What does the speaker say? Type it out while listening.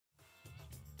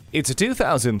It's a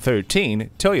 2013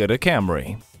 Toyota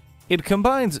Camry. It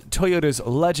combines Toyota's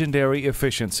legendary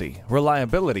efficiency,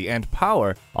 reliability, and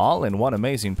power all in one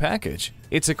amazing package.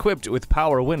 It's equipped with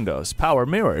power windows, power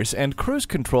mirrors, and cruise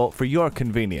control for your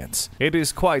convenience. It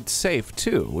is quite safe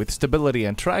too, with stability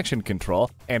and traction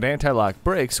control and anti-lock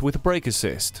brakes with brake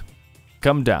assist.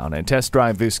 Come down and test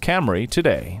drive this Camry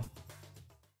today.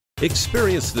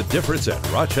 Experience the difference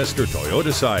at Rochester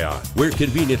Toyota Scion. We're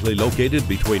conveniently located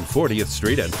between 40th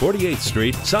Street and 48th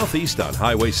Street, southeast on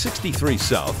Highway 63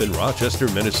 South in Rochester,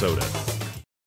 Minnesota.